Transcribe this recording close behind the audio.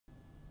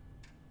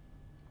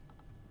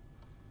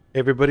Hey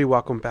everybody,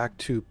 welcome back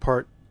to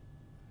part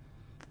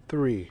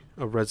 3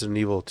 of Resident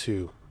Evil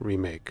 2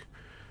 Remake.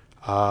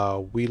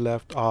 We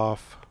left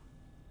off...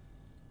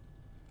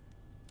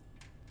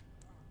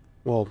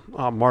 Well,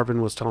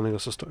 Marvin was telling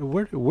us a story.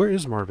 Where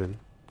is Marvin?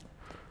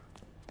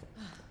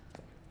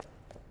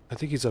 I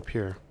think he's up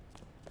here.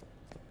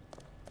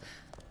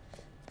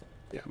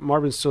 Yeah,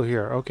 Marvin's still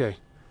here. Okay.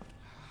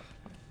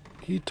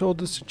 He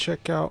told us to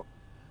check out...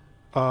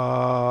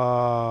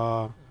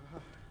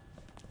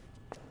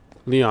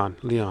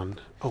 Leon.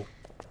 Oh,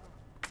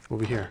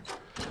 over here.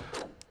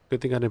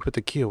 Good thing I didn't put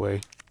the key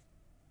away.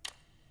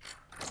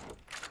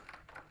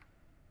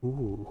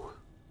 Ooh.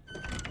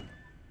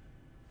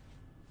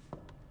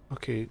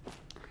 Okay,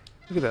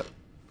 look at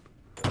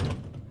that.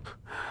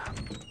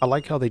 I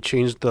like how they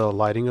changed the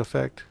lighting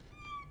effect.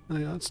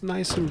 It's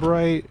nice and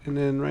bright, and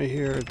then right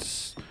here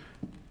it's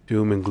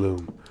doom and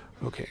gloom.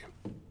 Okay.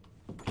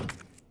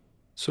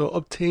 So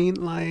obtain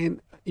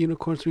lion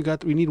unicorns.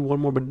 We need one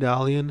more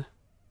medallion.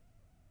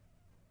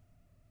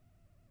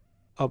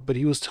 But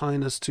he was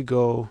telling us to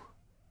go.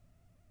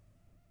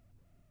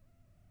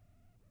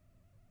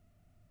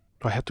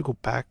 Do I have to go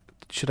back?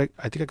 Should I?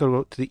 I think I gotta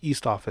go to the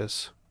east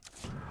office.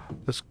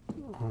 Let's.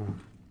 Oh.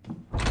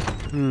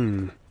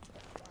 Hmm.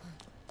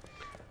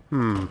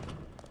 Can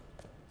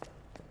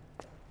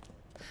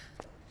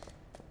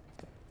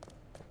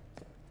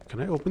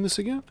I open this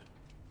again?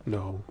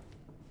 No.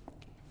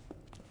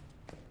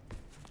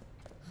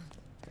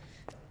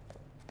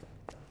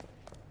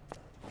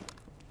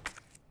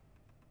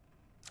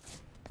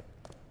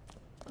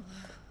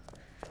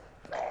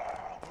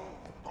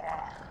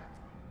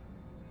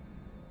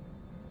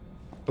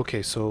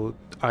 Okay, so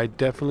I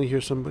definitely hear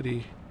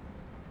somebody.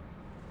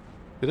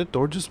 Did that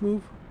door just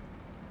move?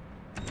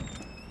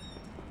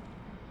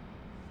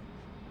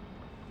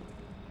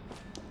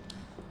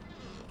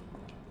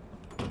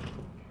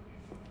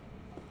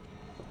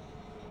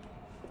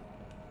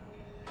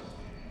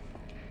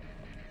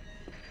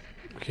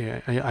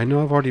 Okay, I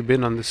know I've already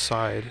been on this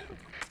side.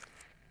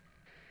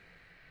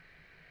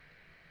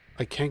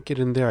 I can't get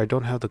in there. I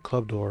don't have the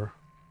club door.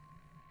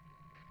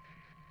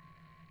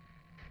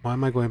 Why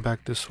am I going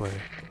back this way?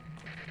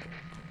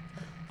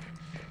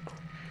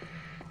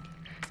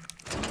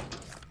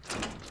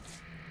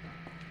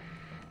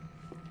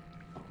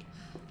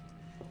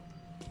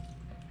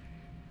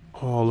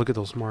 Oh, look at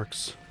those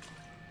marks.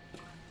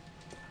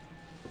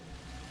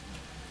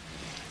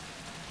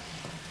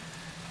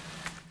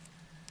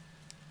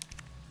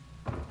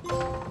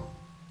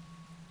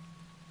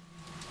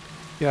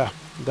 Yeah,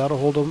 that'll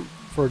hold them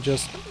for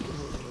just...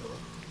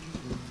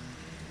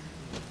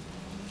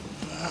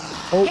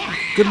 Oh,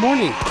 good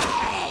morning!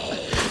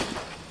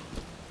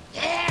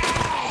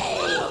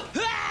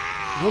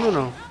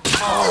 No.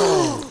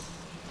 Oh!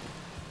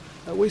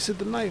 I wasted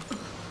the knife.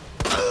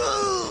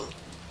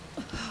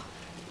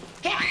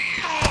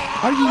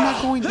 How are you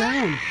not going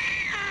down?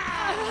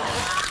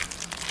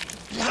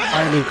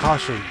 I am in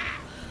caution.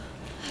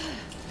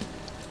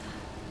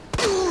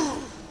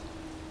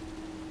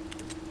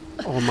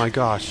 Oh my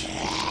gosh.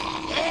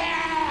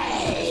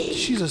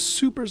 She's a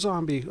super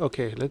zombie.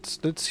 Okay,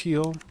 let's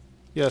heal.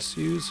 Yes,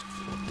 use.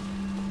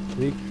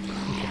 Okay,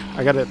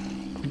 I gotta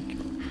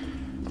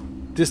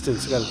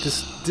distance. I gotta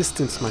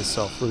distance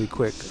myself really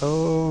quick.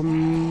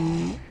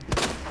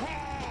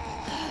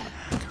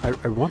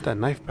 I want that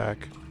knife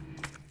back.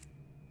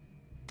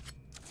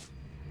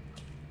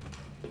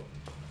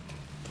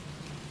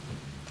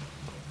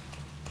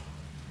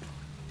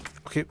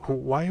 Okay,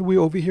 why are we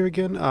over here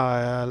again?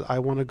 I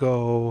want to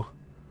go.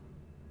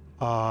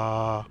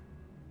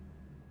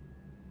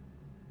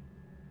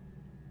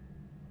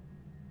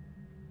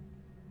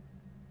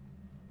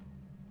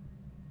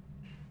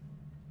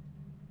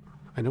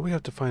 I know we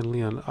have to find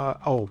Leon.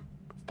 Oh,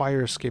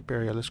 fire escape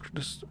area. Let's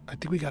just. I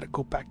think we gotta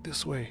go back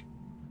this way.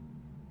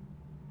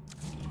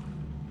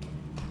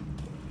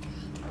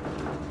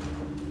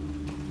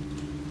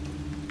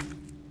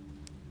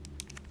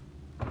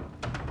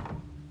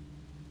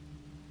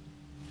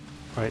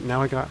 All right,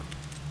 now I got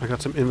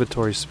some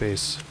inventory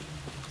space.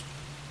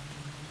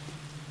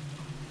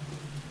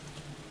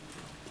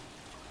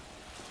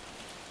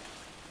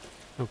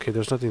 Okay,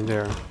 there's nothing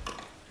there.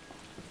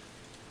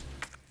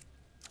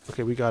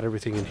 Okay, we got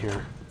everything in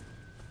here.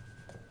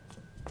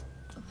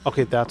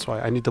 Okay, that's why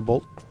I need the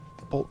bolt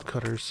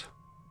cutters.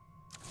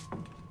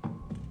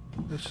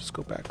 Let's just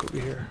go back over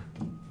here.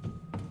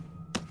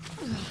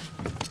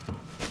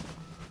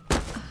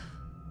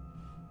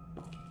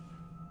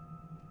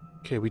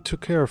 Okay, we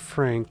took care of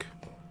Frank.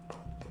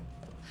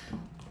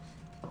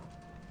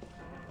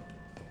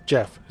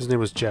 Jeff. His name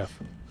was Jeff.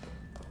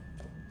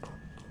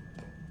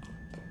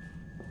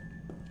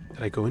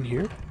 Did I go in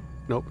here?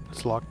 Nope,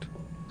 it's locked.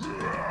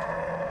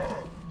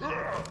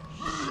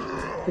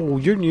 Oh,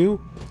 you're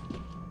new.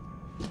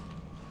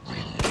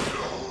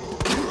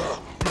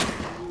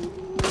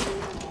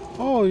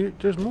 Oh,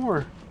 there's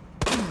more.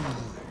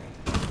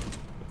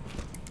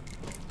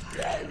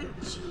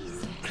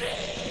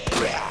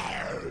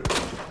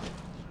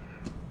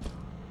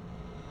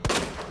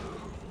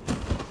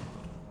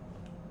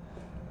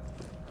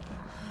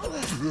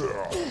 Did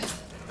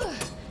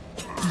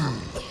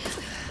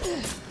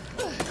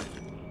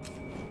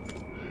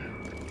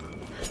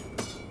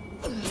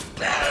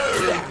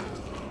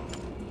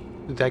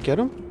that get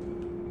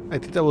him? I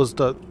think that was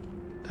the...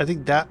 I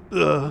think that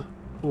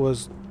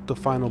was the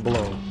final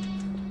blow.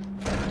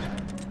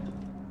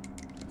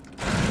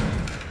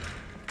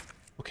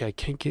 Okay, I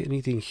can't get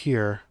anything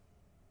here.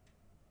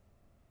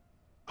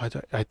 I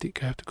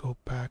think I have to go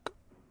back.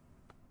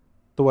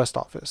 The West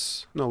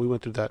office. No, we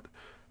went through that.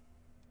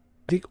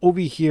 I think over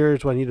here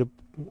is where I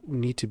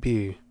need to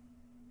be.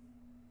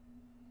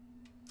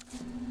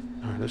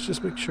 Alright, let's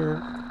just make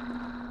sure.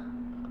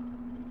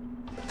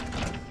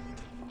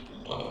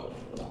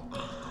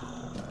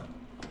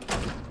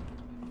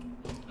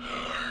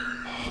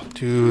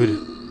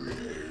 Dude.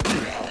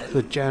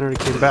 The janitor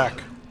came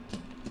back.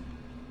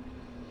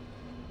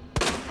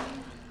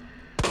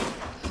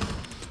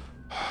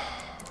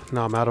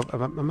 No, I'm out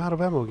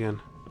of ammo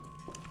again.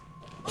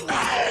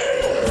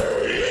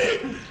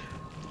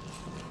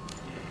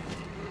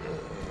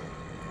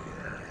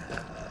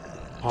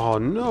 Oh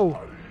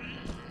no.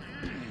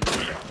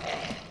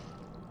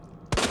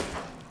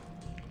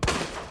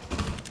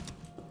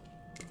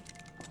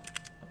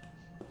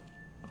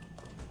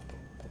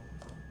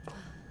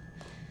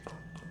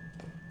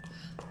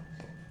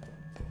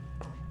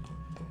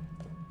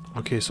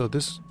 Okay, so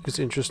this is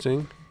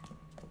interesting.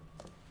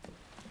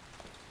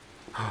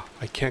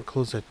 I can't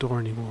close that door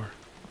anymore.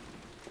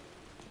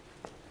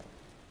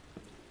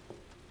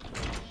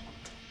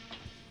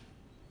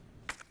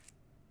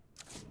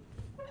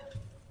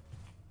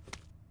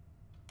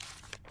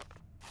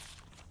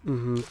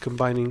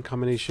 Combining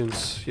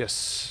combinations.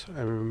 Yes,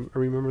 I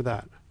remember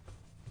that.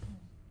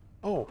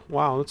 Oh,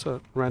 wow, that's a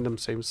random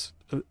save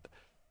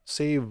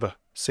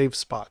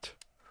spot.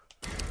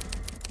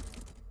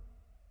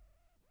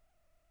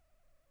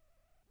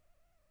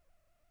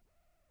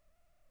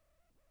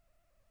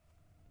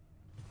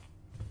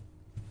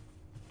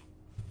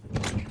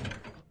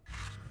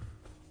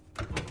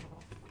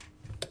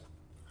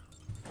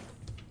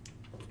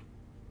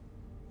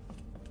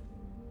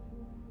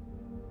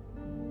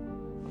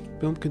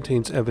 Film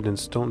contains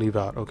evidence. Don't leave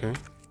out. Okay.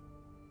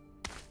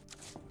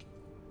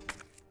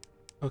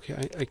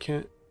 Okay, I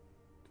can't...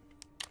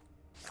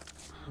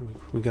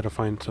 We gotta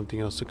find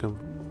something else to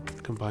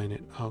combine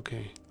it.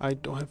 Okay. I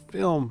don't have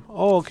film.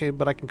 Oh, okay,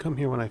 but I can come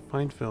here when I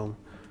find film.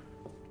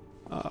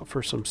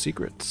 For some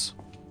secrets.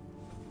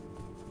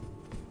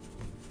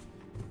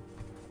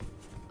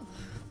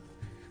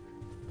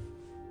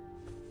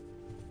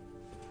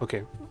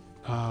 Okay.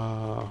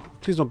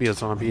 Please don't be a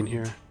zombie in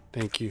here.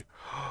 Thank you.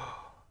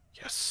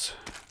 Yes.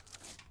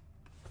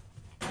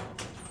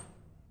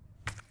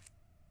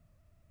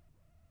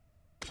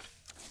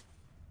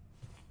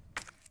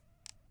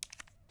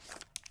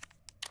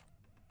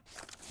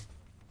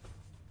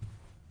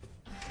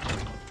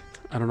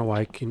 I don't know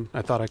why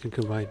I thought I could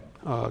combine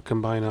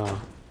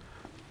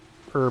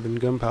herb and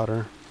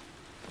gunpowder.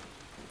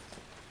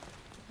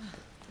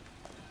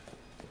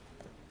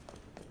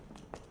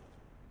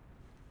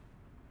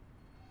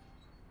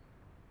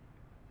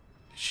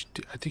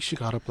 I think she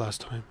got up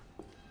last time.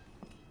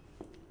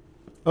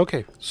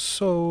 Okay,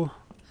 so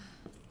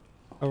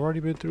I've already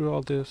been through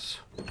all this.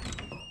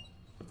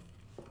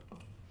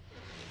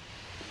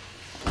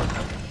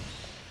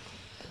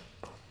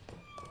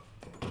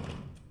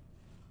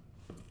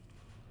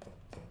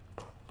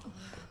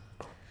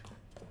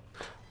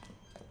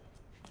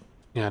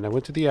 Yeah, and I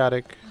went to the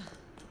attic.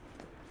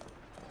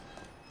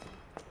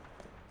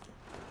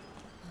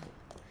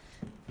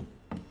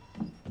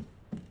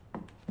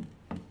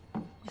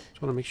 Just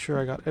want to make sure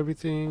I got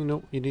everything.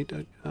 Nope, you need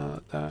that.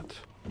 I'm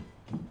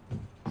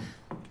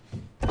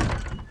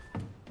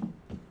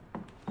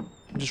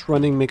just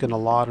running, making a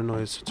lot of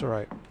noise. It's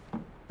alright.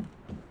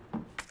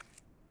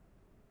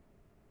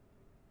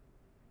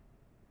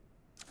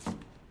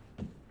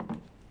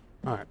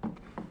 Alright.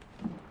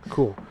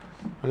 Cool.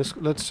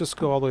 Let's just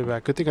go all the way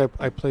back. Good thing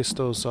I placed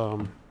those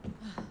I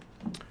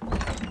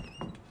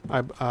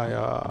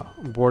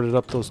boarded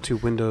up those two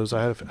windows.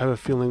 I have a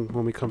feeling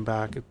when we come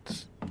back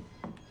it's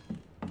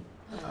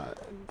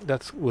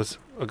that was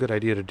a good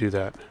idea to do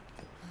that.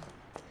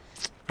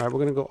 Alright, we're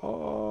gonna go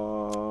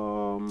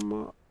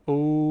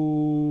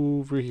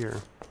over here.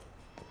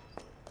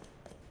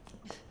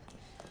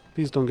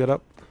 Please don't get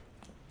up.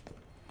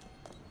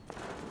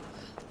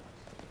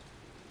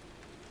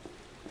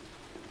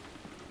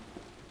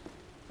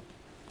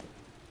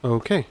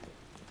 Okay.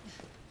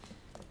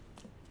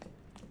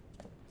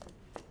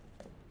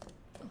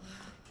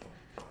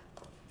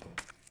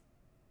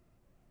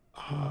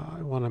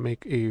 I want to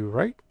make a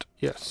right.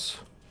 Yes.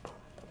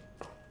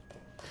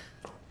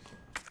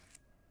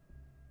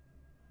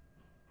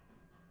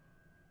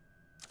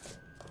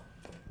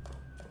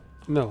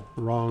 No,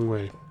 wrong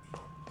way.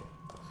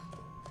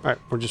 Alright,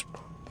 we're just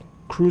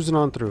cruising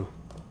on through.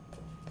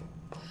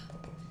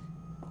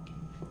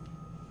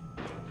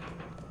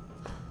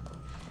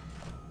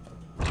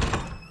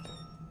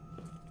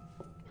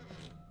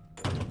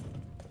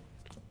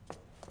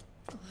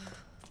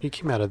 He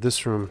came out of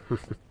this room.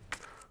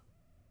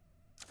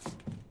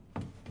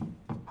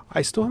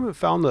 I still haven't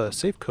found the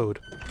safe code.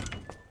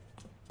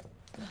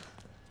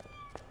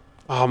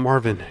 Oh,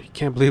 Marvin, you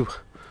can't believe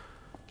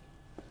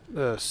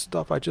the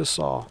stuff I just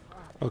saw.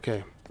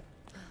 Okay.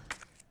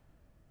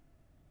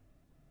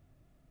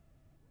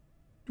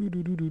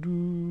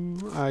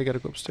 I gotta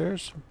go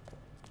upstairs.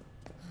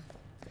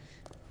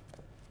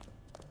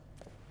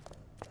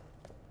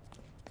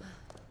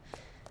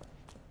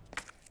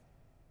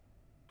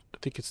 I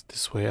think it's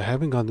this way. I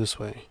haven't gone this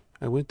way.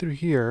 I went through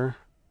here.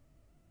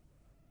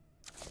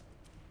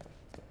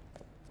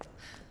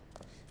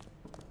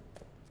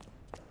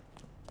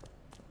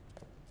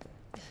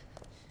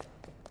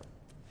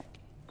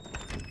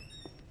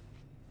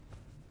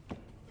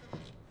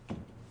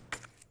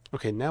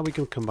 Okay, now we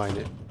can combine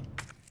it.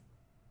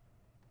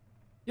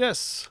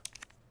 Yes!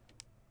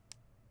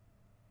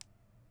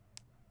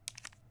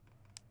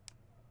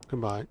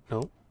 Combine.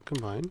 Nope.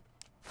 Combine.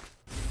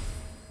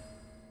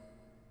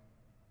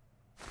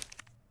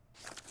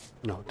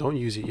 No, don't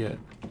use it yet.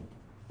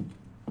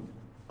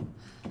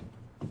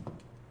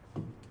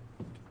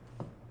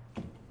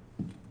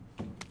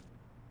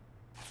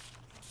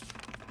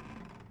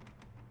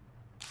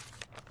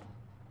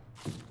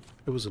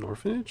 It was an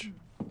orphanage?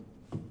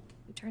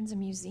 Who turns a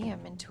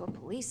museum into a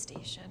police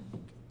station?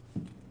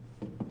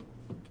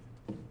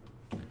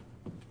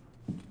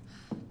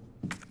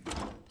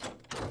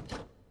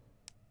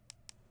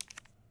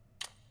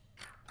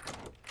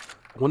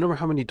 I wonder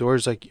how many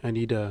doors I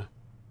need to...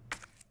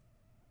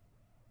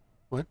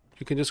 What?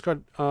 You can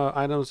discard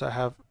items that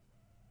have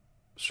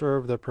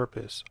served their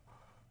purpose.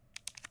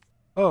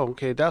 Oh,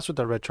 okay, that's what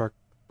that red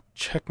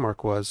check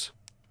mark was.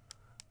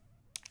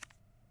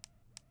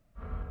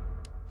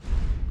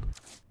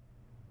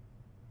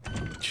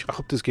 I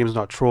hope this game's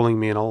not trolling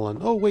me and all. And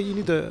oh wait, you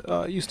need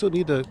the you still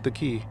need the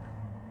key.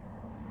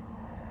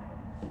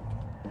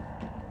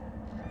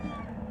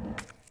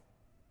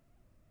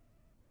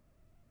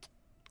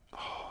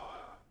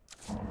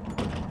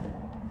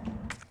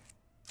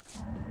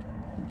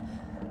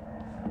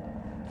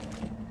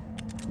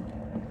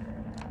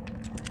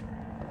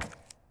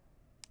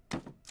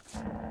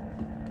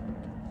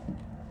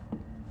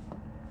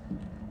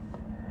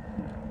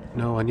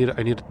 No, I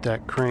need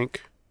that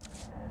crank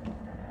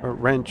or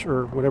wrench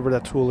or whatever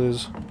that tool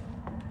is.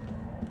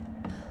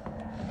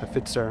 That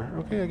fits there.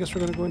 Okay, I guess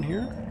we're gonna go in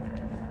here.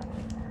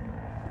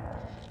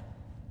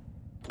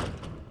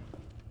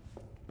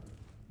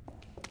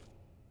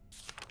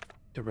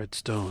 The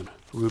redstone,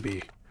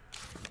 ruby.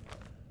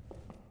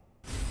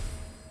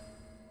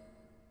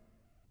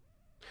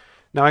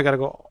 Now I gotta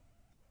go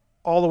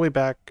all the way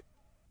back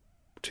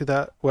to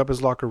that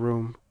weapons locker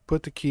room,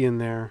 put the key in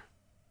there,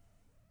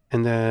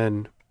 and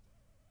then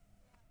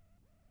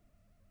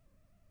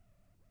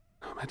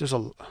oh man, there's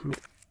I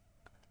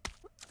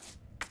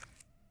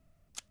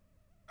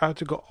have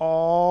to go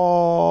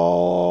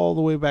all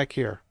the way back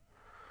here.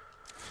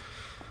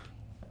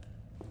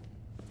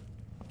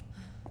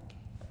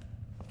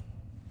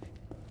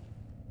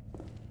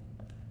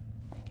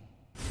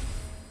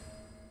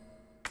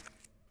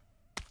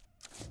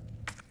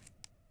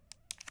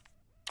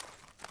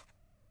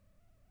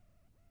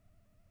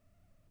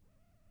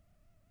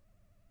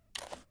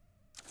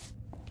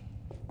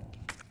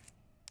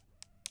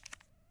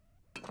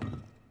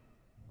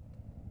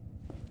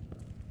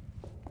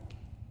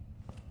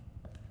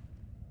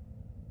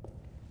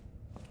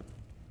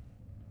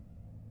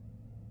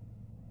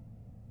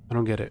 I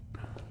don't get it.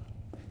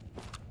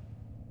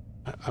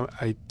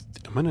 I'm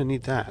gonna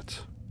need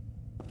that.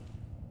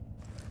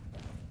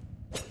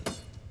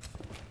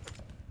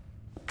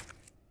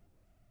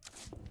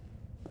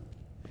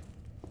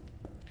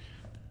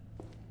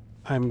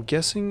 I'm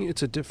guessing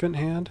it's a different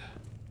hand.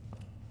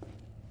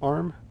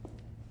 Arm.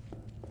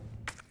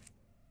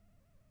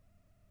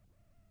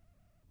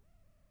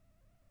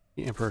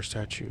 The Emperor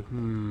statue.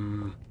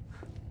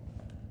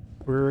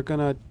 We're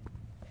gonna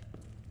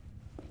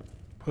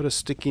put a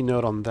sticky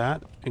note on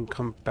that and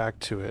come back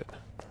to it.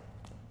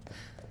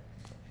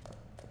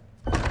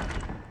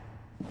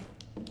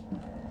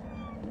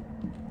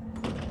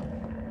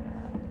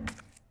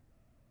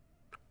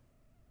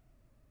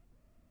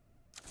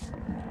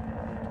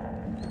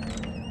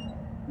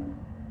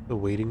 The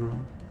waiting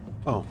room?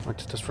 Oh,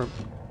 that's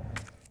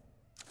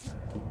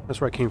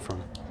where I came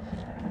from.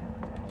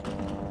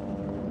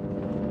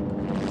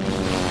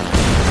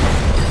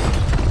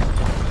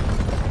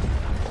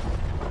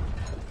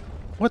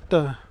 What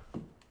the?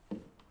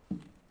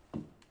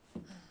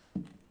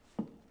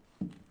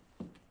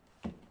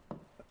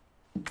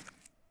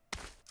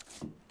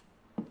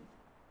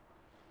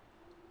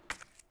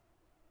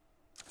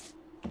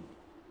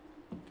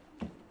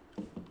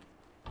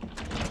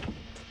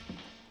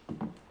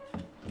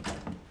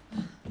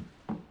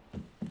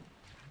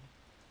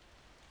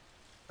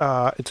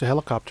 It's a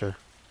helicopter.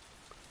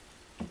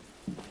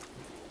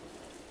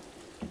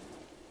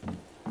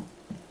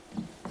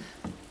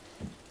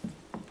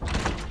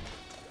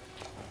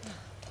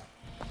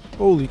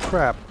 Holy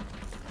crap.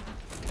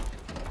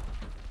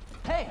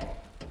 Hey!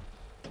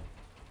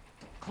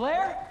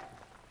 Claire?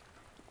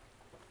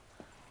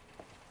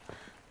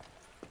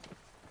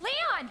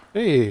 Leon! Leon!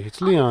 Hey,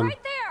 it's I'm Leon. right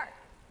there!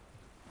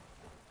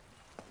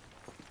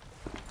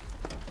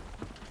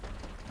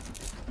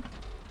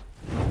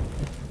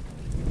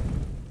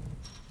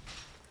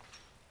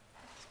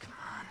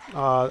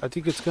 I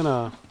think it's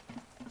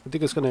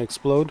gonna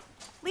explode.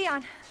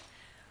 Leon,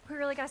 we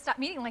really gotta stop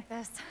meeting like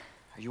this.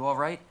 Are you all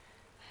right?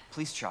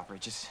 Police chopper,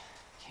 it just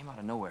came out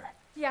of nowhere.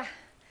 Yeah,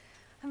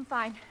 I'm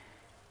fine.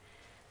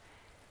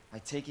 I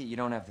take it you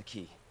don't have the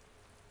key.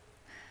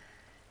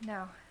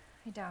 No,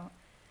 I don't.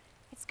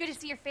 It's good to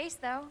see your face,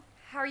 though.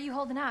 How are you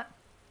holding up?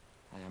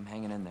 I'm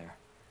hanging in there.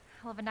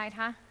 Hell of a night,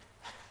 huh?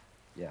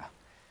 Yeah.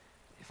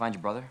 You find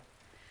your brother?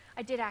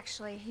 I did,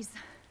 actually. He's...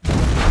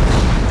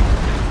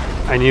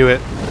 I knew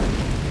it.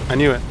 I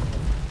knew it.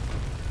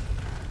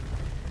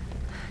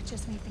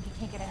 Just when you think it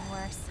can't get any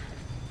worse.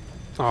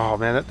 Oh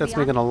man, that's Leon,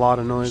 making a lot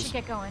of We noise. should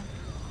get going.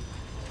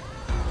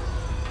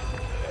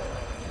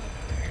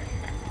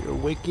 You're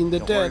waking the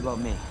Don't worry dead. about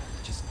me.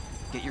 Just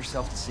get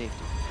yourself to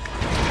safety.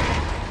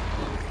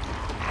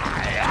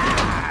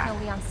 No,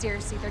 Leon,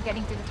 seriously, they're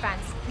getting through the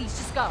fence. Please,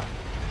 just go.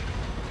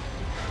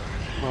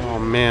 Oh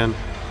man.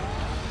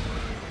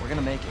 We're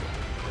gonna make it.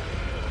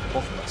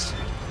 Both of us.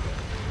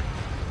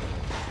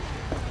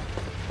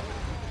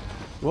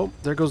 Well,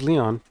 there goes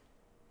Leon.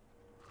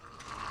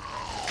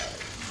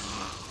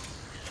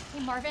 Hey,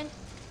 Marvin,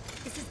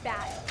 this is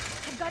bad.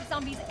 I've got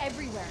zombies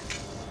everywhere.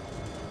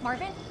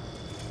 Marvin?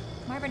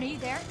 Marvin, are you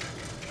there?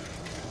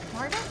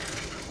 Marvin?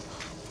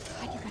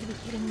 God, you gotta be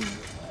kidding me.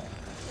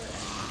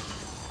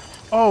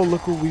 Oh,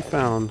 look what we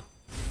found.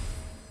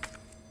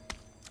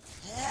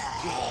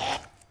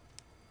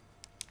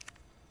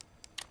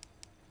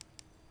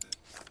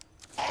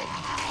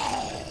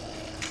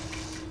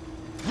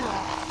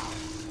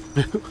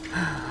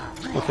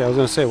 Okay, I was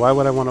gonna say, why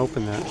would I want to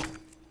open that?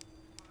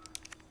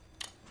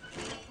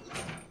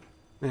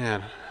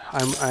 Man,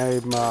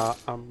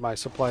 my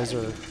supplies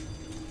are.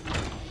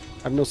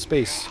 I have no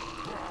space.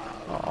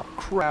 Oh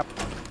crap!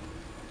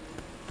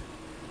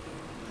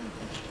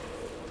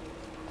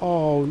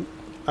 Oh,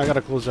 I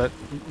gotta close that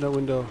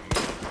window.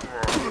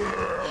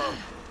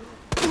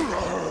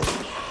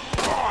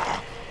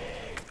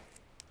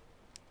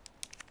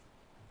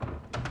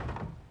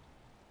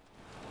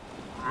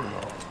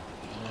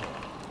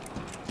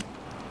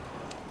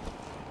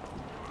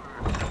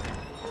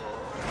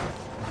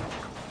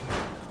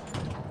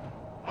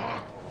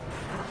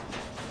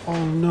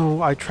 Oh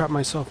no, I trapped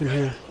myself in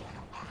here.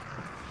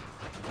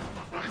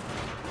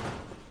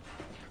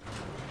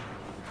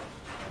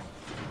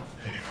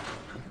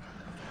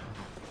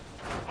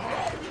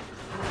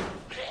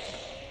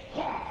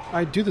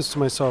 I do this to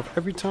myself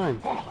every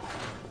time.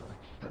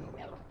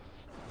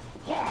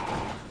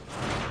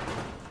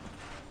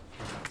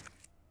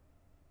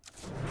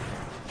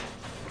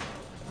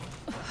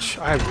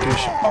 I have good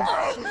shit. Oh.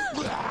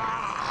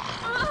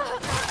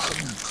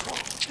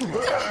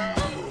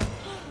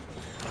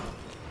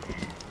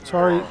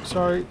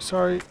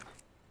 Sorry.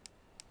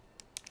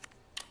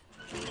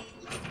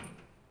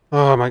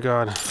 Oh my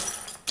god.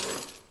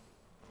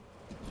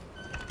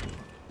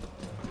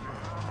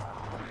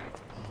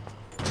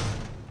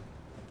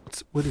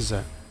 What is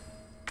that?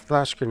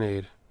 Flash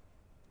grenade.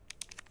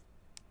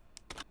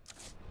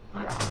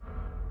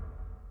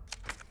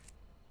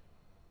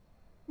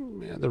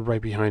 Man, they're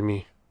right behind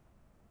me.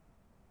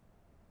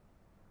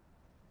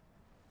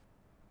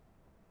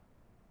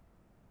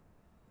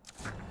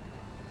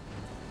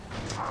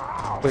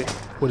 Wait,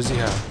 what does he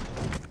have?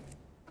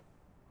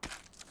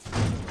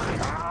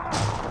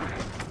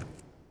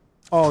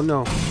 Oh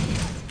no.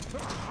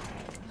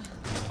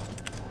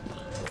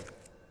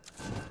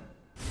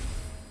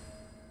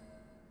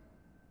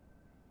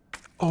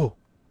 Oh.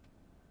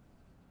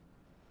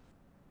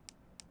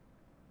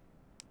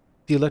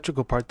 The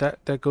electrical part,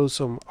 that goes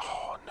some...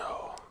 Oh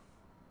no.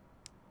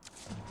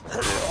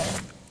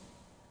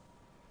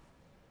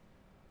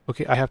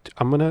 Okay,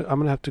 I'm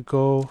gonna have to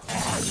go...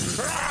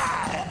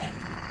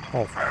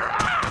 Oh.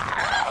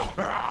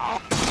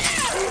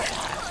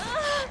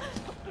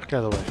 Get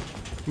out of the way.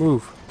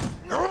 Move.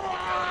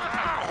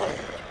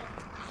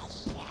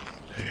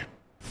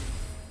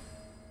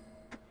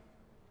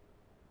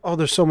 Oh,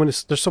 there's so much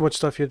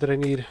stuff here that I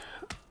need.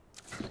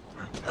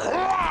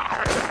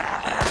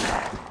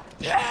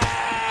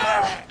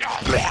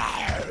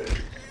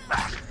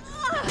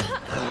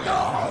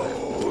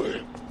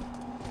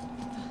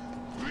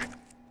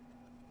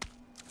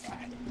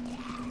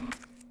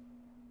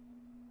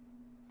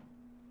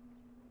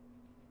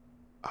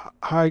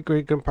 High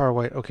grade gunpowder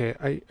white. Okay,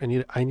 I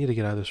need to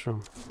get out of this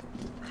room.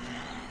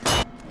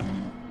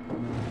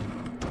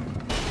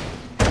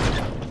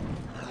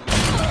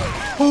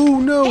 Oh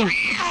no!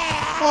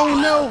 Oh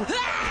no!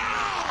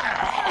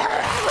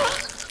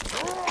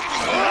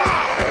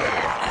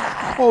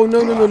 Oh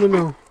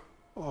no.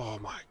 Oh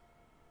my.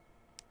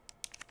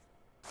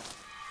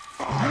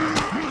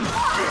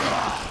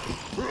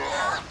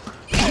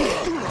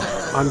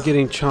 I'm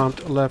getting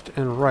chomped left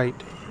and right.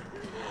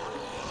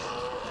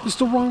 It's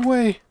the wrong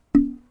way.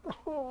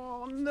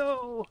 Oh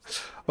no.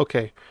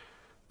 Okay,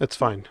 that's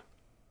fine.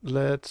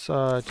 Let's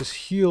just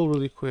heal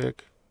really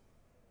quick.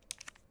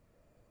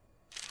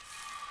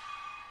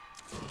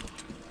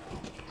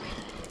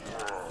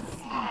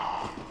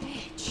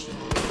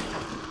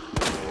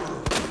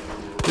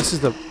 This is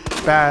the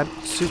bad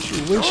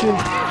situation.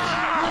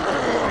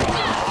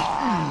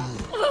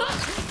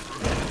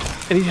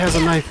 And he has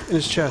a knife in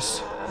his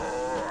chest.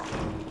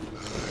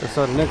 That's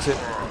not an exit.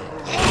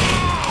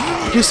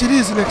 Yes, it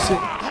is an exit.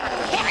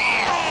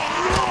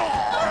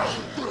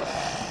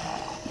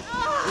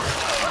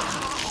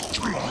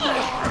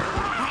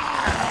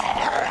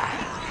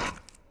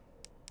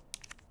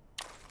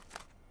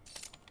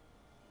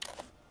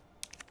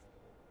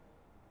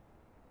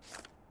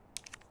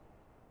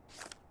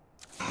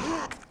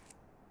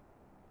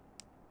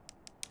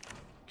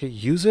 Okay,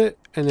 use it,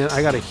 and then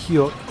I gotta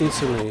heal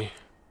instantly.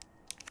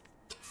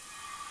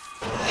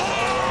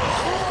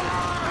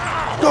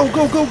 Go,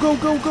 go, go, go,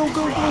 go, go, go,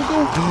 go,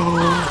 go!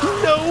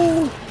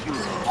 No!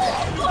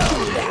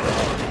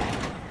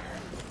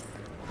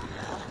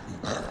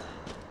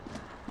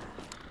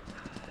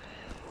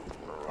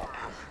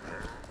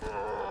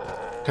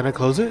 Can I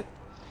close it?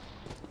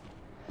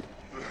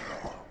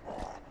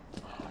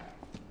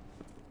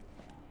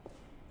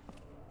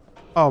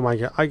 Oh my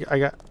god,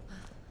 I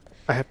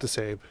have to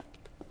save.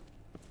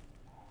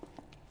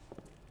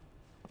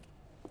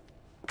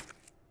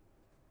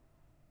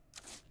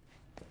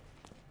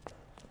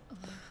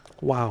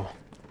 Wow.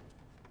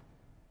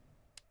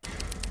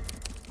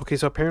 Okay,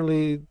 so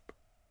apparently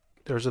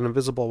there's an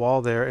invisible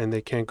wall there and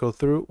they can't go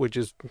through, which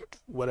is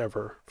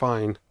whatever,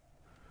 fine.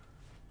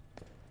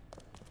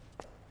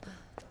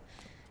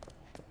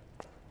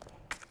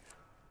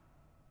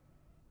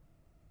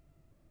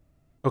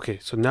 Okay,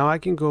 so now I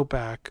can go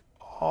back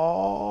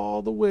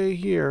all the way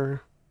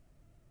here.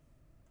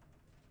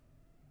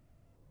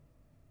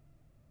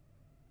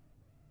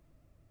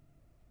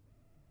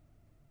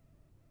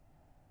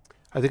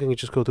 I think I can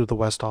just go through the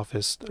west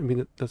office. I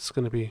mean, that's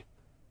going to be...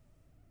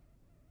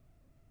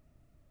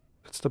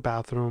 That's the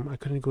bathroom. I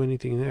couldn't go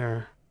anything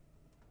there.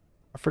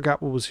 I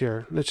forgot what was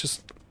here. Let's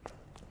just...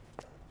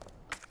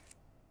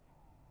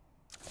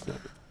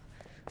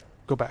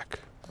 Go back.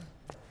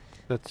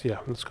 That's, yeah,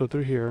 let's go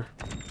through here.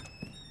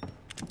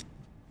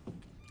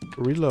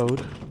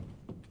 Reload.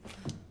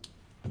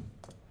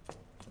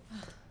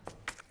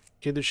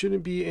 Okay, there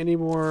shouldn't be any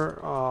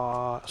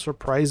more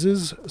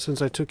surprises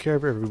since I took care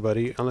of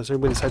everybody, unless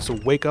everybody decides to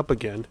wake up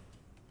again.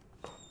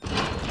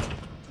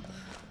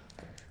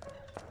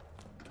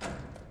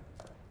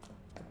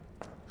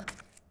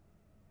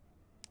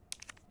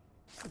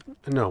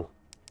 No.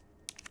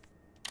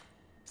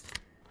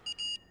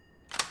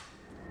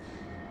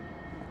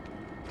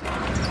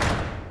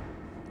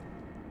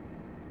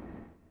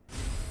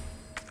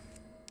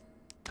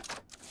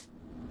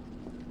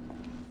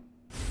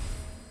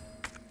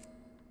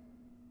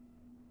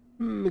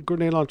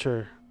 Grenade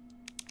launcher.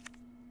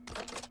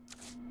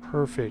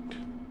 Perfect.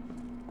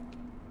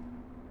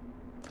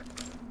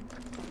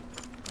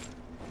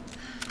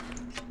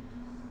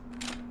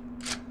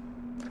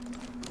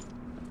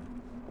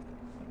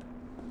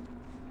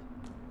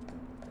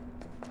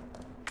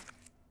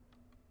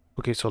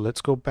 Okay, so let's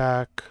go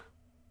back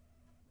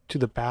to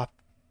the bath.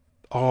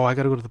 Oh, I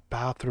gotta go to the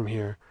bathroom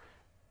here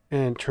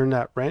and turn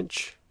that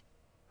wrench.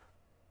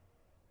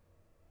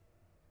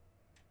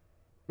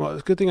 Well,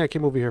 it's a good thing I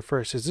came over here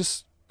first. Is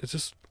this,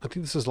 I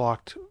think this is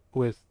locked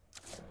with...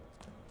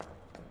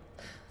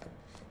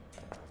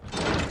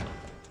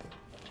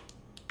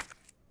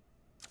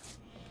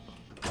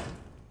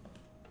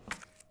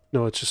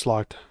 No, it's just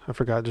locked. I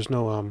forgot. There's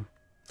no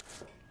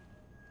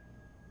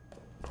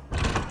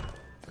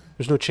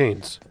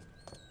chains.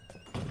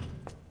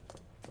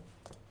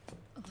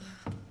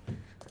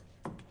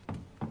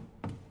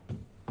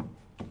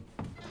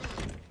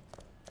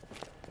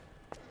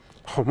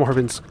 Oh,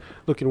 Marvin's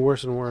looking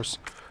worse and worse.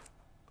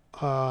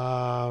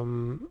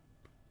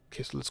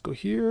 Okay, so let's go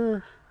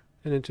here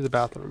and into the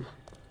bathroom.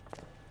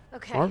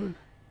 Okay. Marvin?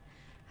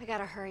 I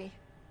gotta hurry.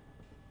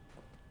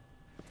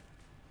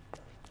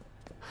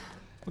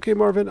 Okay,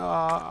 Marvin.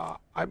 Oh,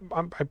 I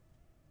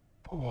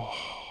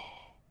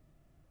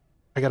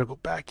gotta go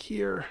back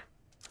here.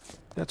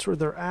 That's where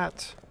they're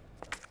at.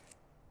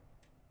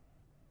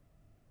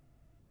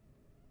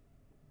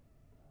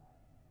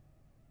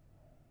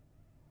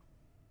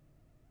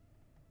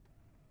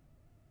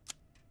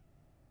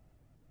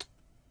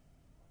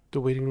 The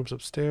waiting room's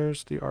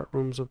upstairs. The art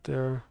room's up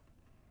there.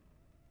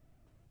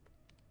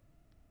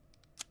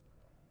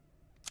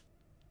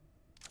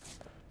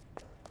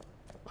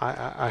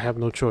 I have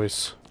no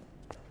choice.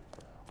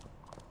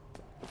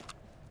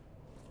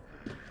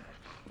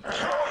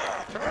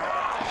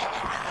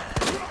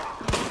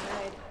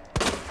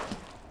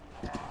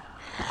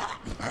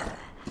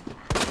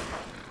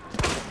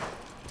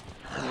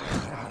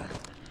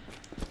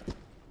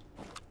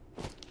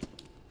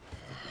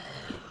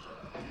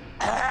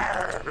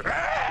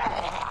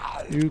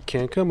 You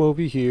can't come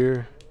over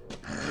here.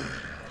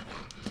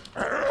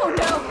 Oh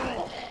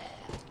no!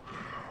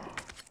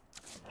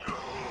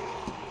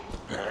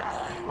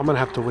 I'm gonna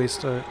have to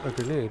waste a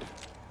grenade.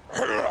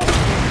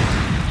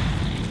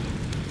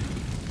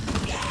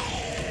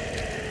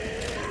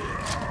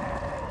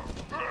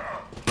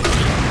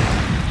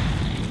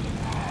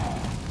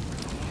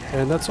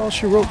 And that's all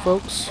she wrote,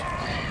 folks.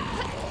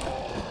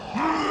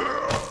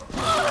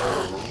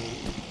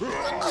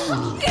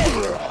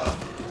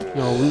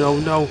 No, no,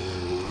 no,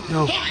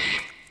 no.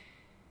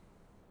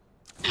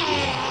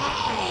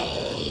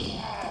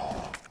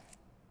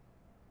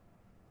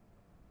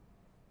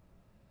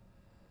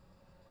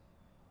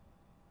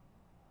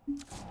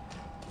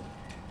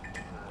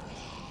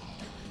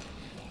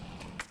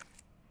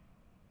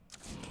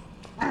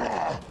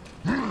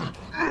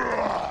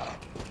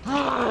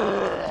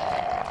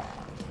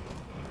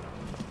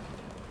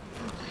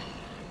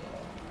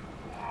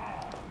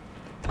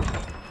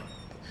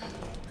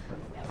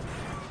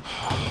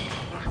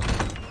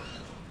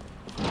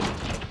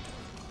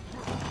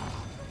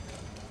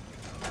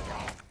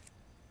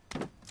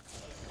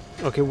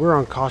 Okay, we're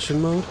on caution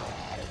mode.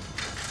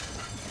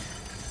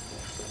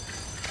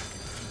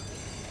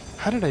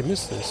 How did I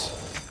miss this?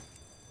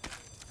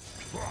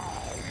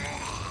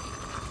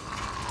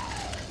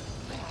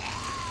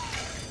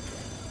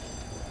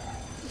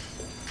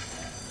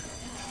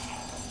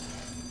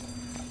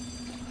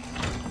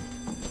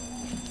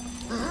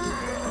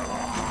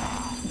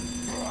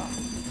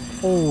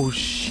 Oh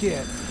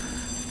shit.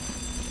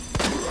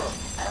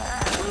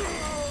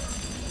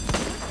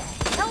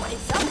 What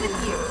is up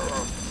with you?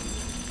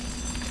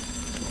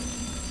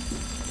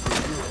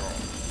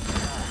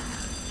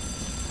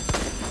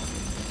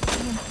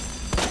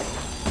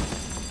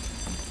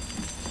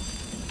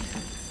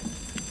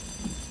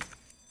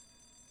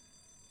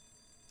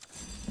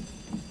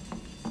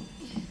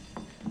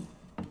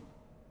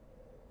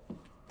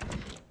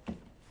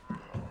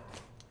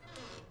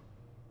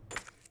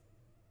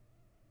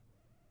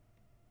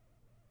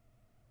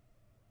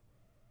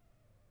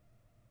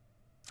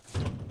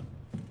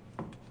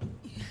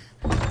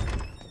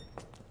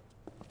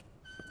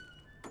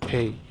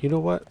 Hey, you know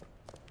what?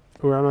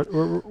 We're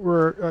on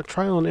we're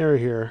trial and error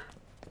here.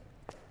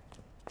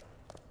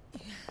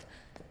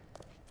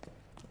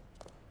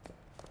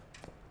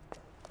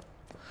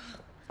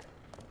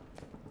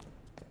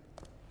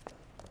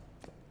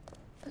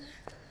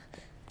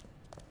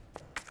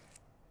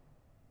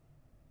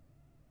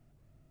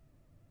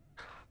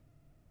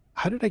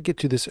 How did I get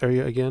to this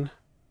area again?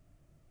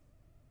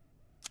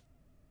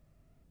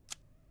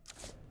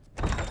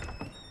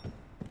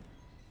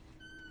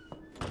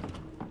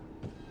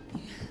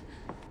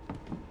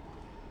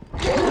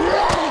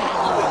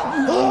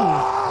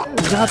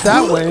 Not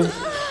that way.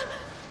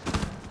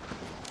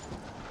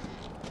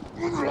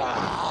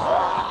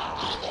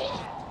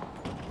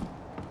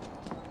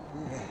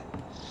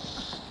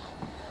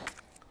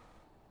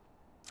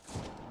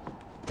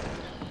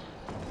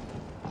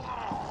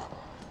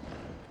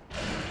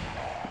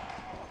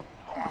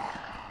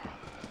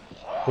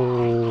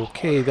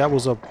 Okay, that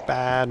was a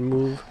bad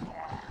move.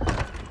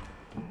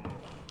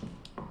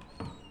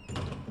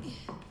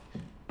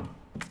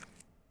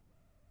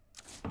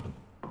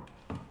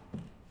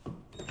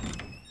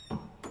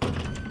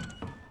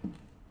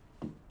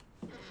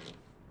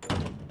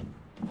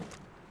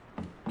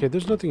 Okay,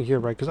 there's nothing here,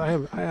 right? Because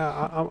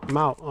I'm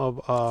out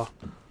of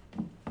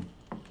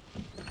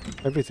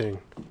everything.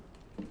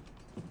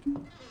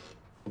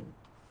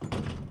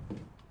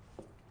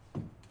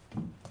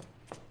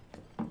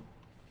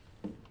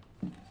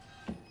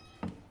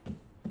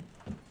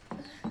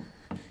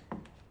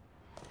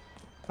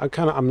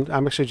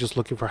 I'm actually just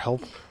looking for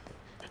help.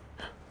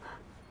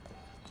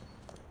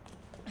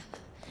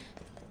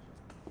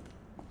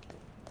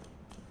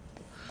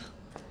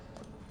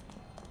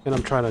 And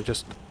I'm trying to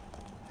just...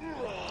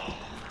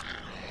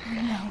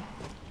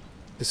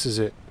 This is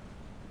it.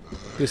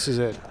 This is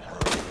it.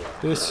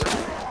 This...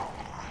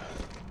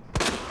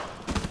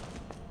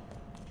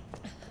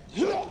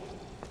 Is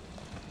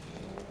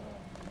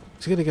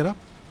he gonna get up?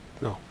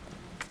 No.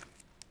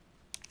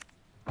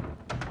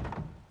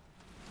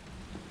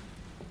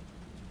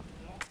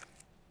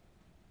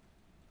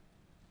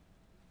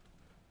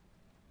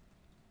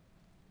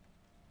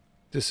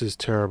 This is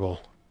terrible.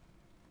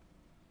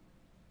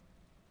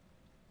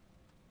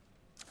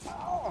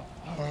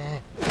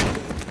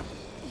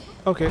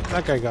 Okay,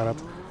 that guy got up.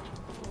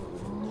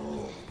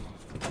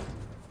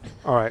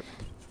 Alright,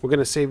 we're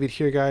gonna save it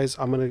here, guys.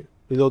 I'm gonna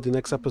reload the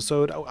next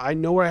episode. I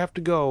know where I have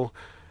to go.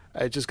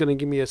 It's just gonna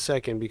give me a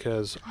second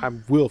because I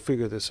will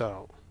figure this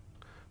out.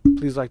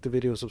 Please like the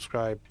video,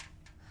 subscribe.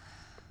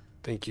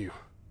 Thank you.